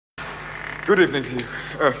Good evening to you.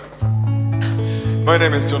 My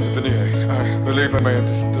name is John Dido. I believe I may have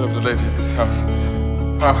disturbed a lady at this house.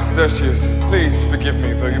 Ah, there she is. Please forgive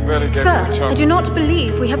me, though you barely gave me a chance. Sir, I do not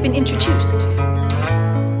believe we have been introduced.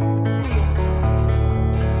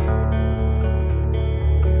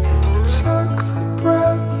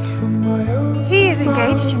 He is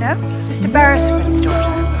engaged, you know. Mr. Beresford's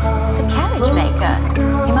daughter. The carriage maker.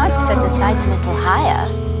 He might have set his sights a little higher.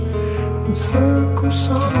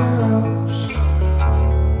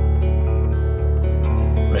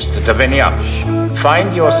 Mr. Davinia,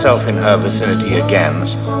 find yourself in her vicinity again,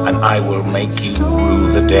 and I will make you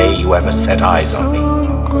rue the day you ever set eyes on me.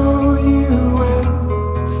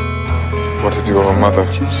 What of your mother?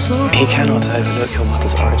 He cannot overlook your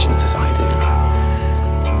mother's origins as I do.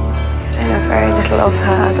 I know very little of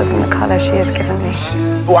her other than the colour she has given me.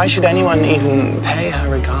 Why should anyone even pay her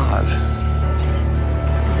regard?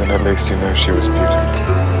 Then at least you know she was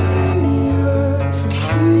beautiful.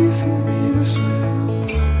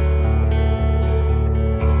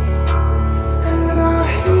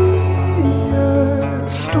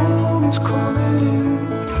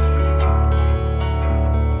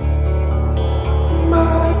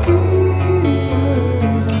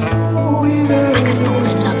 I could fall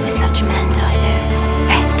in love with such a man, Dido.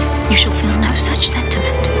 Bet you shall feel no such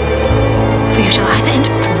sentiment. For you shall either end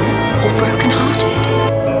poor or broken-hearted.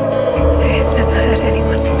 I have never heard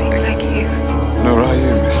anyone speak like you. Nor are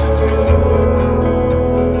you, Miss Lindsay.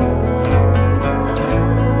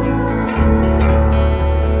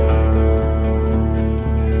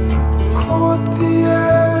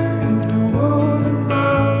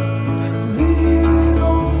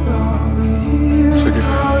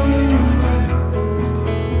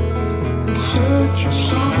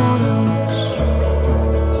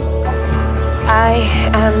 I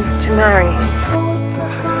am to marry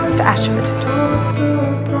Mr. Ashford.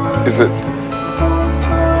 Is it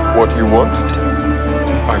what you want?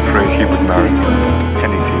 I pray he would marry you.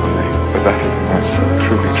 Penny to your name. But that is a man I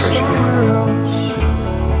truly treasure you.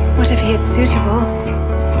 What if he is suitable,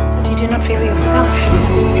 but you do not feel yourself?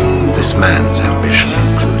 This man's ambition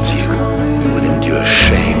includes you. You will endure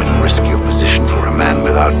shame and risk your position for a man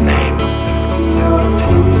without name,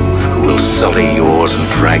 who will sully yours and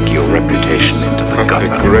drag your reputation into the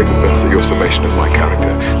gutter. I take great offense at your summation of my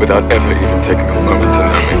character, without ever even taking a moment to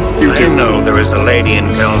know me. You do know there is a lady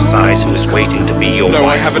in Belle's size who is waiting to be your wife. No,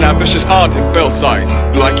 I have an ambitious heart in Belle's size.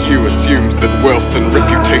 Like you, assumes that wealth and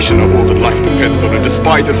reputation are all that life depends on, and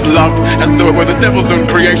despises love as though it were the devil's own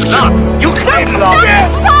creation. Love! You claim love!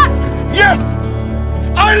 Yes! Yes!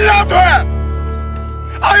 I love her!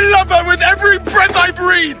 I love her with every breath I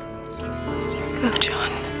breathe! Go, John.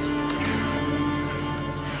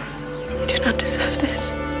 You do not deserve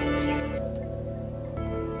this.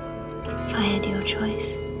 If I had your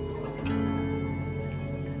choice,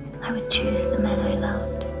 I would choose the man I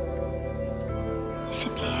loved. I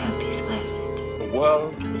simply hope he's worth it. The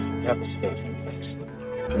world is a devastating place.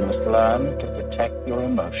 You must learn to protect your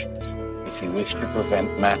emotions if you wish to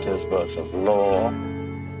prevent matters both of law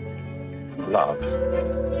and love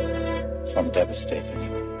from devastating you.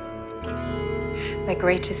 My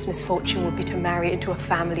greatest misfortune would be to marry into a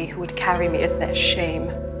family who would carry me as their shame.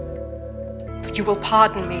 You will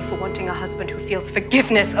pardon me for wanting a husband who feels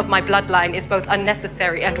forgiveness of my bloodline is both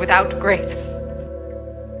unnecessary and without grace.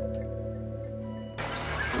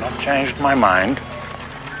 Not changed my mind.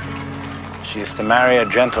 She is to marry a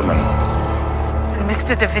gentleman. And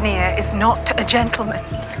Mr. Davinia is not a gentleman.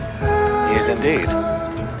 He is indeed.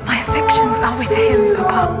 My affections are with him,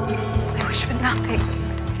 Papa. I wish for nothing,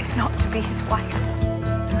 if not to be his wife.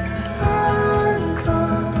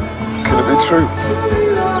 Can it be true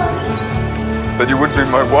that you would be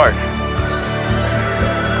my wife?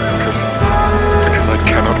 Because I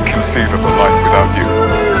cannot conceive of a life without you.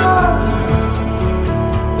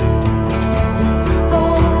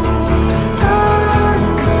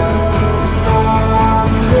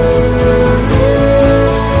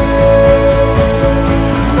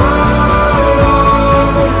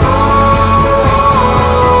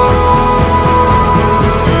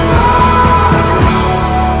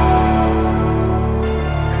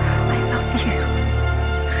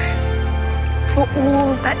 For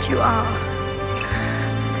all that you are,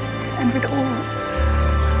 and with all